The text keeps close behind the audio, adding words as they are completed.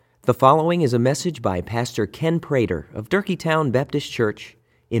The following is a message by Pastor Ken Prater of Durkeetown Baptist Church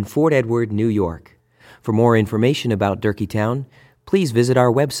in Fort Edward, New York. For more information about Durkeetown, please visit our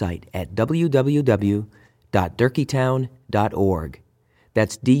website at www.durkeetown.org.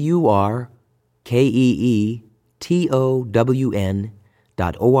 That's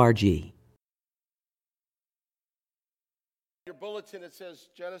DURKEETOWN.org. Your bulletin, it says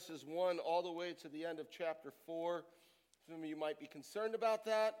Genesis 1 all the way to the end of chapter 4. Some of you might be concerned about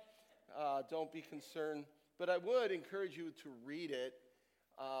that. Don't be concerned. But I would encourage you to read it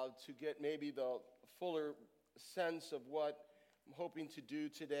to get maybe the fuller sense of what I'm hoping to do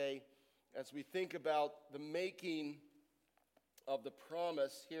today as we think about the making of the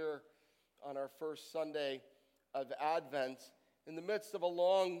promise here on our first Sunday of Advent in the midst of a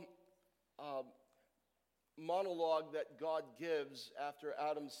long monologue that God gives after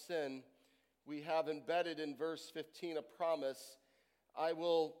Adam's sin. We have embedded in verse 15 a promise: I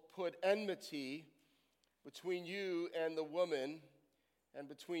will put enmity between you and the woman, and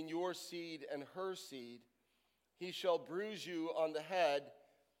between your seed and her seed. He shall bruise you on the head,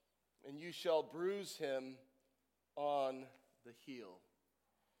 and you shall bruise him on the heel.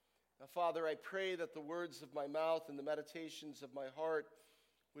 Now, Father, I pray that the words of my mouth and the meditations of my heart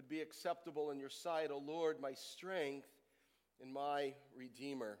would be acceptable in your sight, O Lord, my strength and my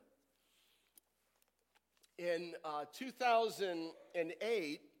Redeemer. In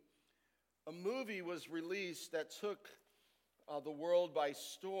 2008, a movie was released that took the world by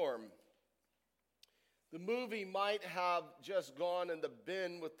storm. The movie might have just gone in the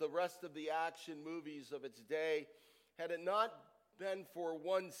bin with the rest of the action movies of its day had it not been for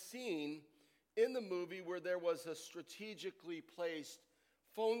one scene in the movie where there was a strategically placed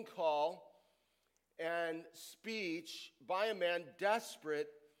phone call and speech by a man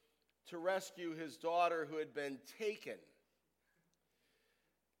desperate to rescue his daughter who had been taken.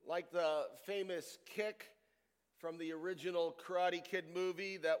 Like the famous kick from the original Karate Kid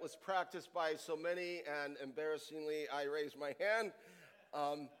movie that was practiced by so many, and embarrassingly, I raised my hand.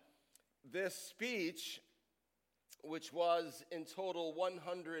 This speech, which was in total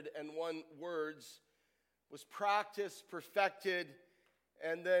 101 words, was practiced, perfected,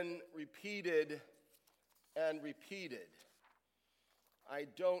 and then repeated and repeated. I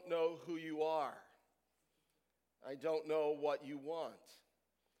don't know who you are. I don't know what you want.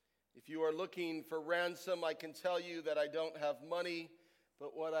 If you are looking for ransom, I can tell you that I don't have money,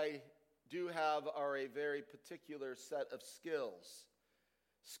 but what I do have are a very particular set of skills.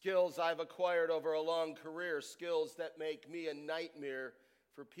 Skills I've acquired over a long career, skills that make me a nightmare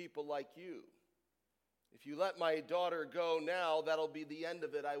for people like you. If you let my daughter go now, that'll be the end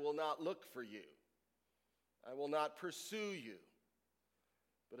of it. I will not look for you. I will not pursue you.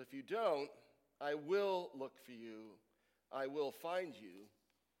 But if you don't, I will look for you, I will find you,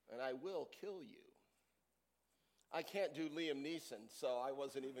 and I will kill you. I can't do Liam Neeson, so I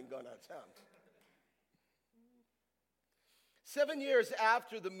wasn't even going to attempt. 7 years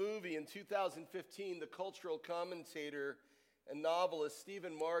after the movie, in 2015, the cultural commentator and novelist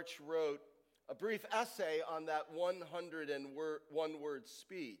Stephen March wrote a brief essay on that 101-word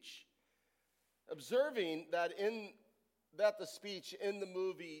speech, observing that the speech in the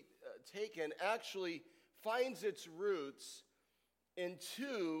movie Taken actually finds its roots in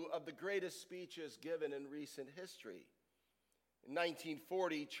two of the greatest speeches given in recent history. In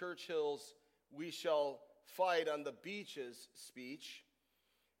 1940, Churchill's "We shall fight on the beaches" speech,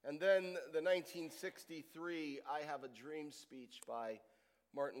 and then the 1963 "I have a dream" speech by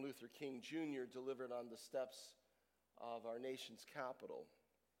Martin Luther King Jr., delivered on the steps of our nation's capital.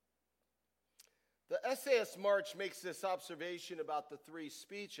 The essayist March makes this observation about the three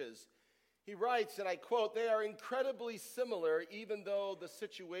speeches. He writes, and I quote, "They are incredibly similar, even though the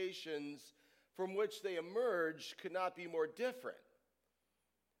situations from which they emerge could not be more different.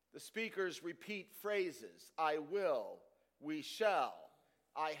 The speakers repeat phrases: I will, we shall,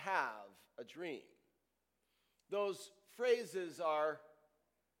 I have a dream. Those phrases are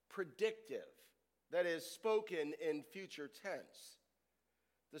predictive, that is, spoken in future tense.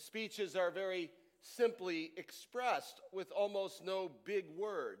 The speeches are very simply expressed with almost no big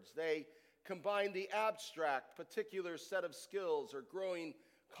words. They combine the abstract, particular set of skills, or growing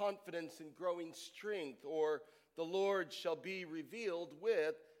confidence and growing strength, or the Lord shall be revealed,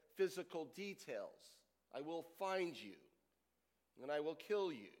 with physical details. I will find you, and I will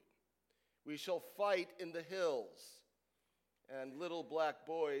kill you. We shall fight in the hills, and little black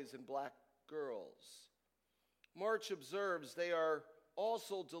boys and black girls." March observes they are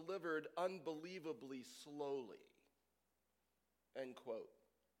also delivered unbelievably slowly. End quote.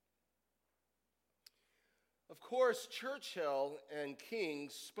 Of course, Churchill and King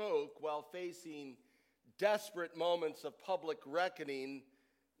spoke while facing desperate moments of public reckoning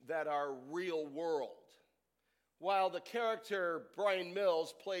that are real world, while the character Brian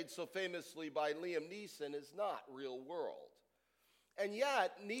Mills, played so famously by Liam Neeson, is not real world. And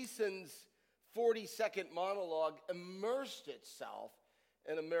yet, Neeson's 40-second monologue immersed itself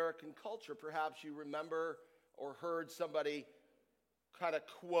in American culture. Perhaps you remember or heard somebody kind of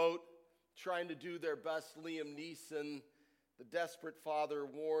quote, trying to do their best Liam Neeson. The desperate father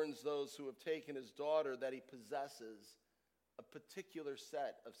warns those who have taken his daughter that he possesses a particular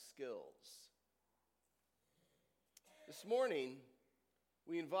set of skills. This morning,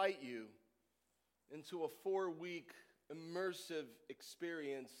 we invite you into a 4-week immersive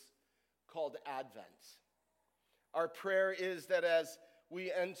experience called Advent. Our prayer is that as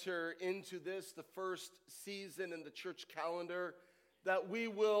we enter into this, the first season in the church calendar, that we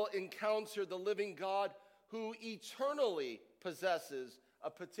will encounter the living God who eternally possesses a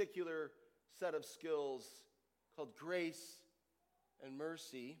particular set of skills called grace and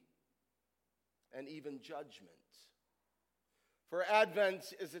mercy and even judgment. For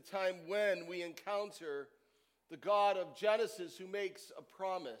Advent is a time when we encounter the God of Genesis who makes a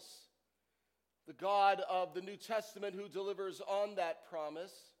promise, the God of the New Testament who delivers on that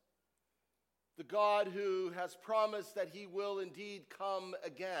promise, the God who has promised that he will indeed come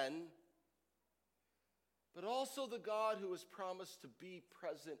again, but also the God who has promised to be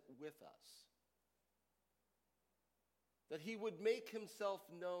present with us, that he would make himself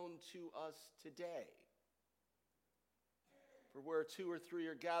known to us today. For where 2 or 3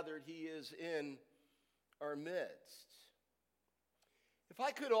 are gathered, he is in our midst. If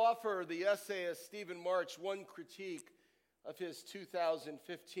I could offer the essayist Stephen March one critique of his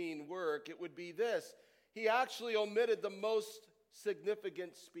 2015 work, it would be this: he actually omitted the most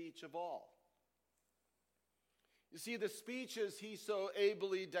significant speech of all. You see, the speeches he so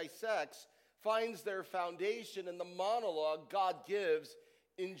ably dissects finds their foundation in the monologue God gives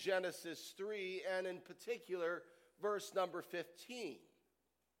in Genesis 3, and in particular, verse number 15.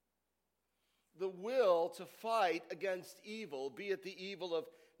 The will to fight against evil, be it the evil of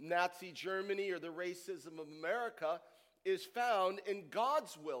Nazi Germany or the racism of America, is found in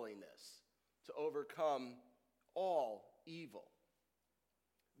God's willingness to overcome all evil.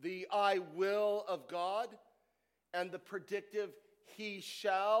 The I will of God and the predictive he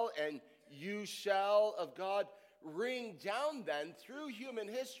shall and you shall of God ring down then through human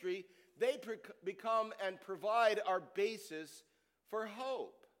history. They become and provide our basis for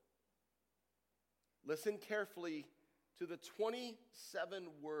hope. Listen carefully to the 27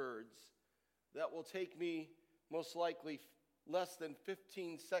 words that will take me most likely less than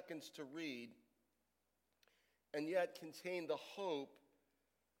 15 seconds to read, and yet contain the hope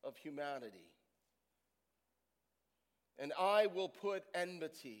of humanity. And I will put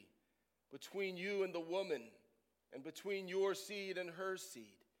enmity between you and the woman, and between your seed and her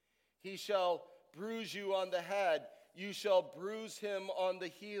seed. He shall bruise you on the head, you shall bruise him on the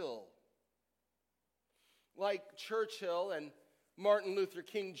heel. Like Churchill and Martin Luther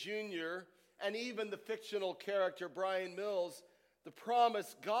King Jr., and even the fictional character Brian Mills, the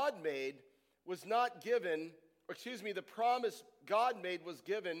promise God made was not given, the promise God made was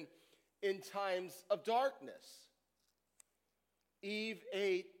given in times of darkness. Eve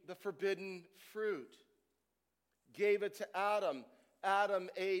ate the forbidden fruit, gave it to Adam.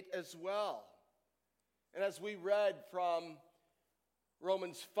 Adam ate as well. And as we read from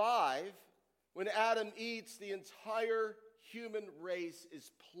Romans 5, when Adam eats, the entire human race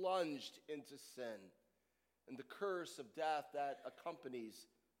is plunged into sin and the curse of death that accompanies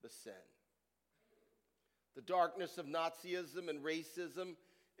the sin. The darkness of Nazism and racism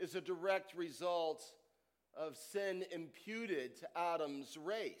is a direct result of sin imputed to Adam's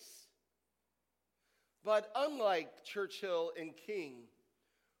race. But unlike Churchill and King,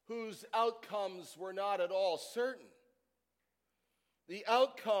 whose outcomes were not at all certain, the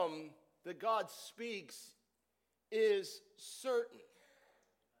outcome that God speaks is certain.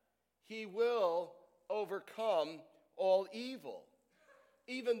 He will overcome all evil,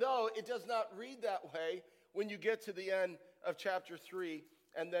 even though it does not read that way when you get to the end of chapter 3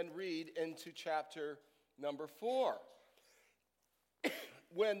 and then read into chapter number 4.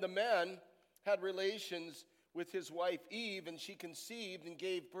 When the man had relations with his wife Eve, and she conceived and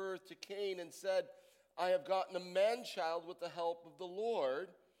gave birth to Cain and said, I have gotten a man-child with the help of the Lord.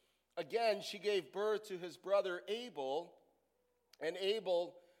 Again, she gave birth to his brother Abel, and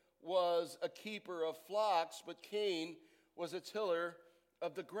Abel was a keeper of flocks, but Cain was a tiller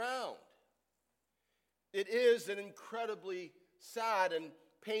of the ground. It is an incredibly sad and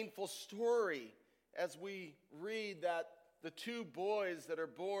painful story as we read that the two boys that are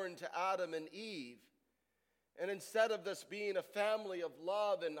born to Adam and Eve, and instead of this being a family of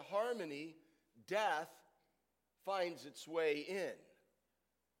love and harmony, death finds its way in.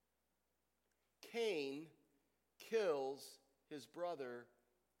 Cain kills his brother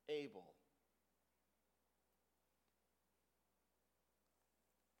Abel.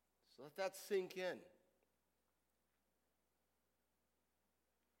 So let that sink in.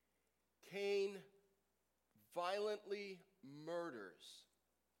 Cain violently murders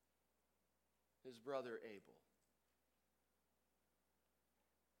his brother Abel.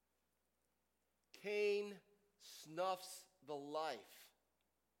 Cain snuffs the life,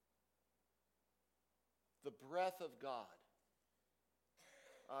 the breath of God,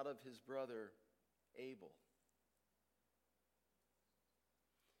 out of his brother Abel.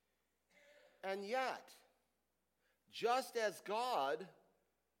 And yet, just as God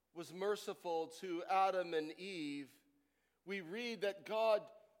was merciful to Adam and Eve, we read that God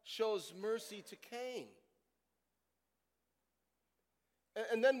shows mercy to Cain.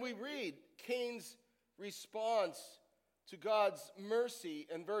 And then we read Cain's response to God's mercy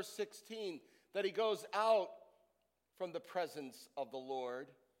in verse 16, that he goes out from the presence of the Lord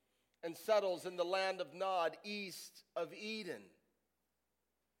and settles in the land of Nod, east of Eden.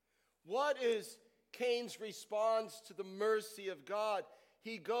 What is Cain's response to the mercy of God?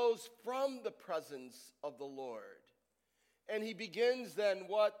 He goes from the presence of the Lord. And he begins then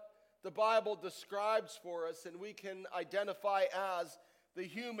what the Bible describes for us, and we can identify as the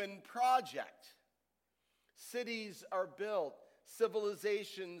human project. Cities are built,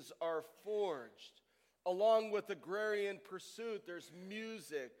 civilizations are forged. Along with agrarian pursuit, there's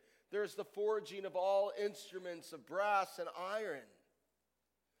music, there's the forging of all instruments of brass and iron.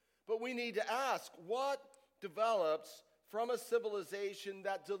 But we need to ask, what develops from a civilization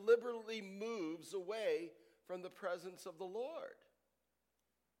that deliberately moves away from the presence of the Lord?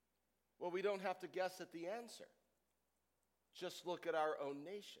 Well, we don't have to guess at the answer. Just look at our own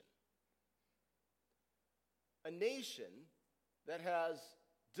nation. A nation that has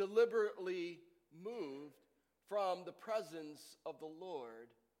deliberately moved from the presence of the Lord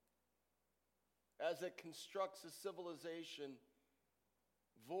as it constructs a civilization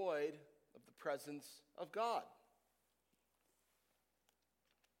void of the presence of God.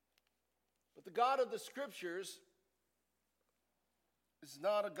 But the God of the Scriptures is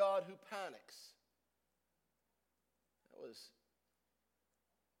not a God who panics. I was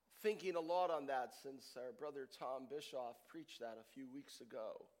thinking a lot on that since our brother Tom Bischoff preached that a few weeks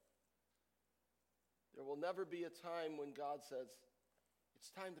ago. There will never be a time when God says,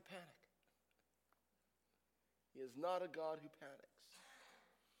 it's time to panic. He is not a God who panics.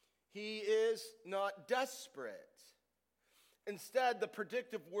 He is not desperate. Instead, the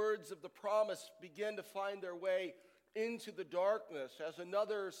predictive words of the promise begin to find their way into the darkness as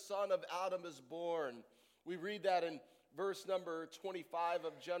another son of Adam is born. We read that in verse number 25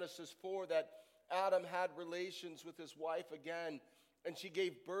 of Genesis 4, that Adam had relations with his wife again, and she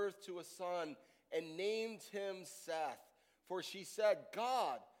gave birth to a son and named him Seth. For she said,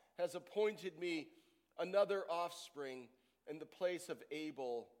 God has appointed me another offspring in the place of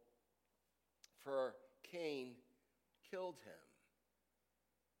Abel, for Cain killed him.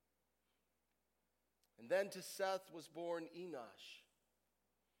 And then to Seth was born Enosh.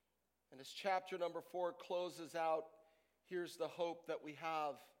 And as chapter number 4 closes out, here's the hope that we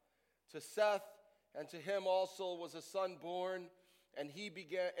have. To Seth and to him also was a son born, and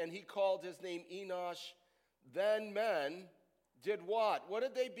he called his name Enosh. Then men did what? What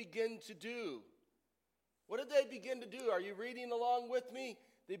did they begin to do? What did they begin to do? Are you reading along with me?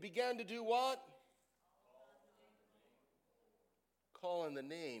 They began to do what? Call on the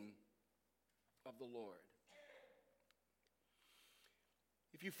name of the Lord.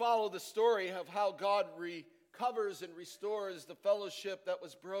 If you follow the story of how God recovers and restores the fellowship that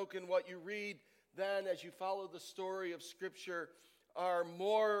was broken, what you read then as you follow the story of Scripture are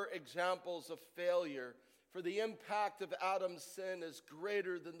more examples of failure. For the impact of Adam's sin is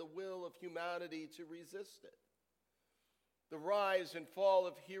greater than the will of humanity to resist it. The rise and fall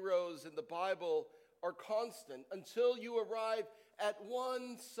of heroes in the Bible are constant until you arrive at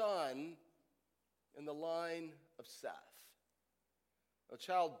one son in the line of Seth. A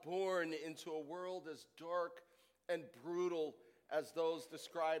child born into a world as dark and brutal as those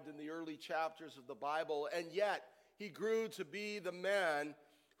described in the early chapters of the Bible, and yet he grew to be the man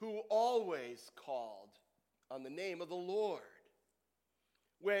who always called on the name of the Lord.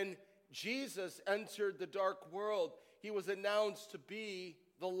 When Jesus entered the dark world, he was announced to be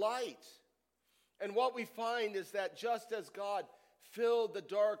the light. And what we find is that just as God filled the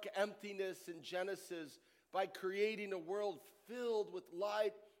dark emptiness in Genesis by creating a world filled with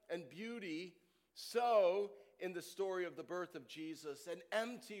light and beauty, so in the story of the birth of Jesus, an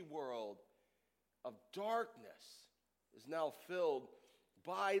empty world of darkness is now filled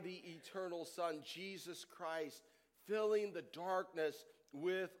by the eternal Son, Jesus Christ, filling the darkness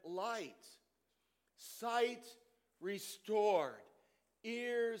with light. Sight restored,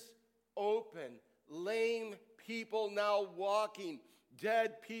 ears open, lame people now walking,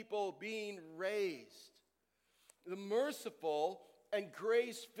 dead people being raised. The merciful and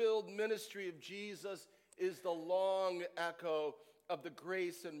grace-filled ministry of Jesus is the long echo of the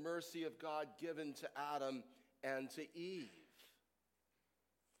grace and mercy of God given to Adam and to Eve.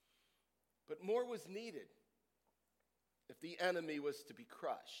 But more was needed if the enemy was to be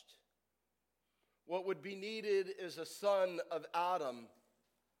crushed. What would be needed is a son of Adam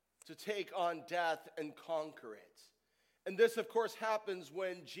to take on death and conquer it. And this, of course, happens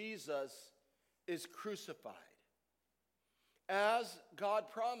when Jesus is crucified. As God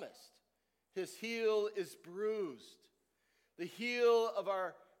promised, his heel is bruised. The heel of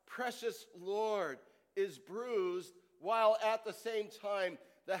our precious Lord is bruised, while at the same time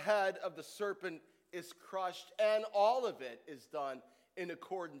the head of the serpent is crushed, and all of it is done in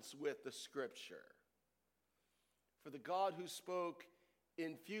accordance with the Scripture. For the God who spoke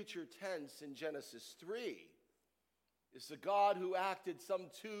in future tense in Genesis 3 is the God who acted some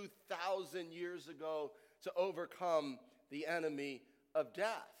 2,000 years ago to overcome the enemy of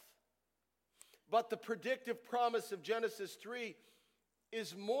death. But the predictive promise of Genesis 3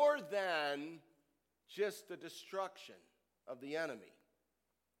 is more than just the destruction of the enemy.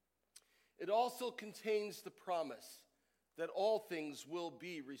 It also contains the promise that all things will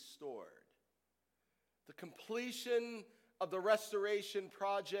be restored. The completion of the restoration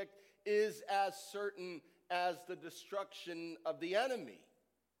project is as certain as the destruction of the enemy.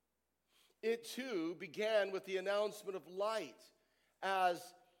 It too began with the announcement of light, as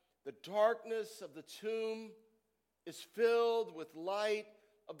the darkness of the tomb is filled with light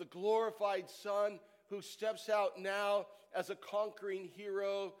of the glorified Son, who steps out now as a conquering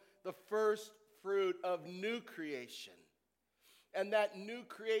hero, the first fruit of new creation. And that new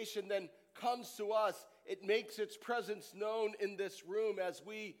creation then comes to us. It makes its presence known in this room as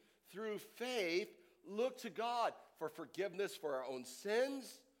we, through faith, look to God for forgiveness for our own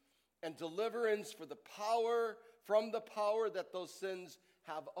sins and deliverance from the power that those sins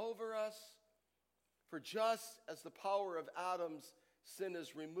have over us. For just as the power of Adam's sin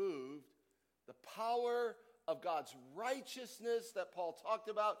is removed, the power of God's righteousness that Paul talked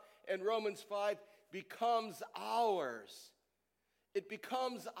about in Romans 5 becomes ours. It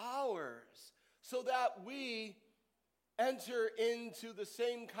becomes ours, so that we enter into the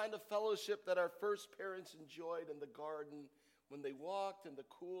same kind of fellowship that our first parents enjoyed in the garden when they walked in the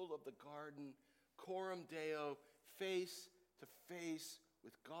cool of the garden, coram Deo, face to face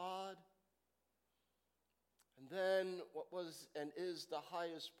with God. And then what was and is the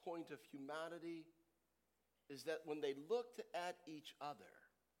highest point of humanity is that when they looked at each other,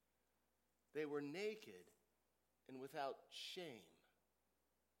 they were naked and without shame.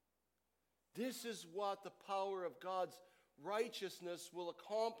 This is what the power of God's righteousness will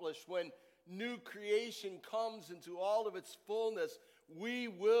accomplish when new creation comes into all of its fullness. We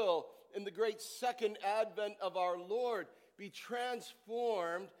will, in the great second advent of our Lord, be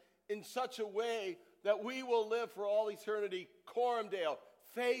transformed in such a way that we will live for all eternity, coram Deo,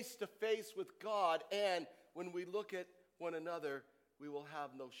 face to face with God. And when we look at one another, we will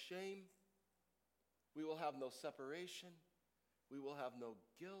have no shame. We will have no separation. We will have no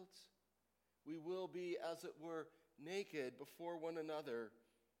guilt. We will be, as it were, naked before one another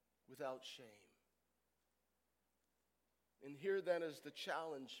without shame. And here then is the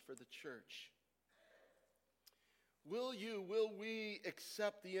challenge for the church. Will we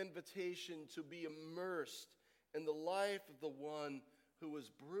accept the invitation to be immersed in the life of the one who was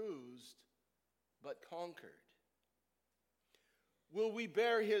bruised but conquered? Will we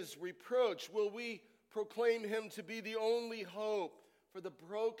bear his reproach? Will we proclaim him to be the only hope for the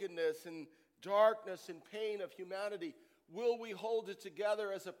brokenness and darkness and pain of humanity? Will we hold it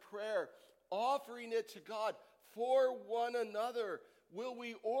together as a prayer, offering it to God for one another? Will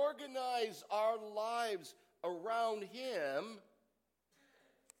we organize our lives around him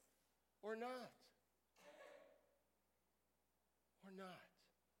or not? Or not?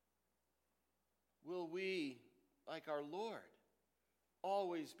 Will we, like our Lord,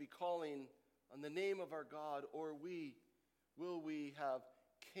 always be calling on the name of our God, or will we have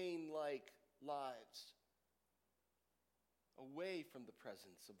Cain-like lives away from the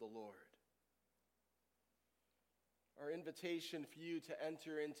presence of the Lord? Our invitation for you to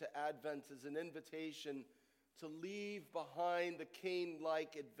enter into Advent is an invitation to leave behind the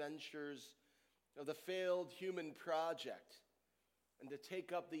Cain-like adventures of the failed human project and to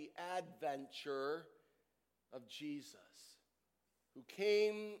take up the adventure of Jesus, who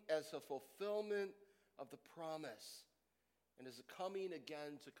came as a fulfillment of the promise and is coming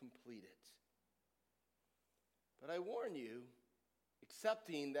again to complete it. But I warn you,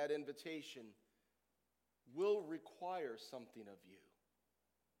 accepting that invitation will require something of you.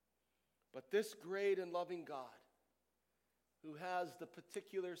 But this great and loving God, who has the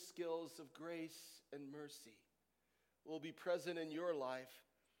particular skills of grace and mercy, will be present in your life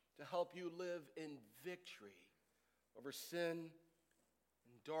to help you live in victory over sin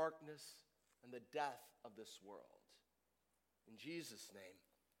and darkness and the death of this world. In Jesus'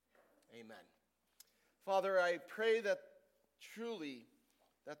 name, amen. Father, I pray that truly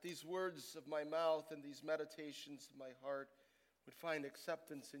that these words of my mouth and these meditations of my heart would find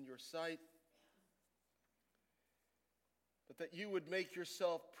acceptance in your sight, but that you would make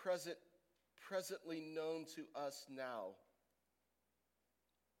yourself presently known to us now.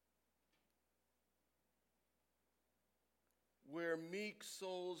 Where meek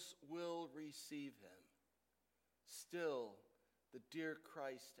souls will receive him, still the dear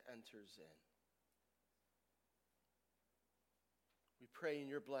Christ enters in. We pray in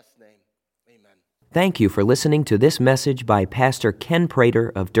your blessed name. Amen. Thank you for listening to this message by Pastor Ken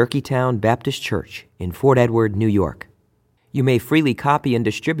Prater of Durkeetown Baptist Church in Fort Edward, New York. You may freely copy and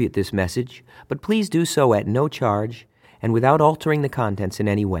distribute this message, but please do so at no charge and without altering the contents in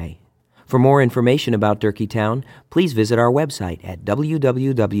any way. For more information about Durkeetown, please visit our website at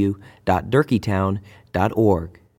www.durkeetown.org.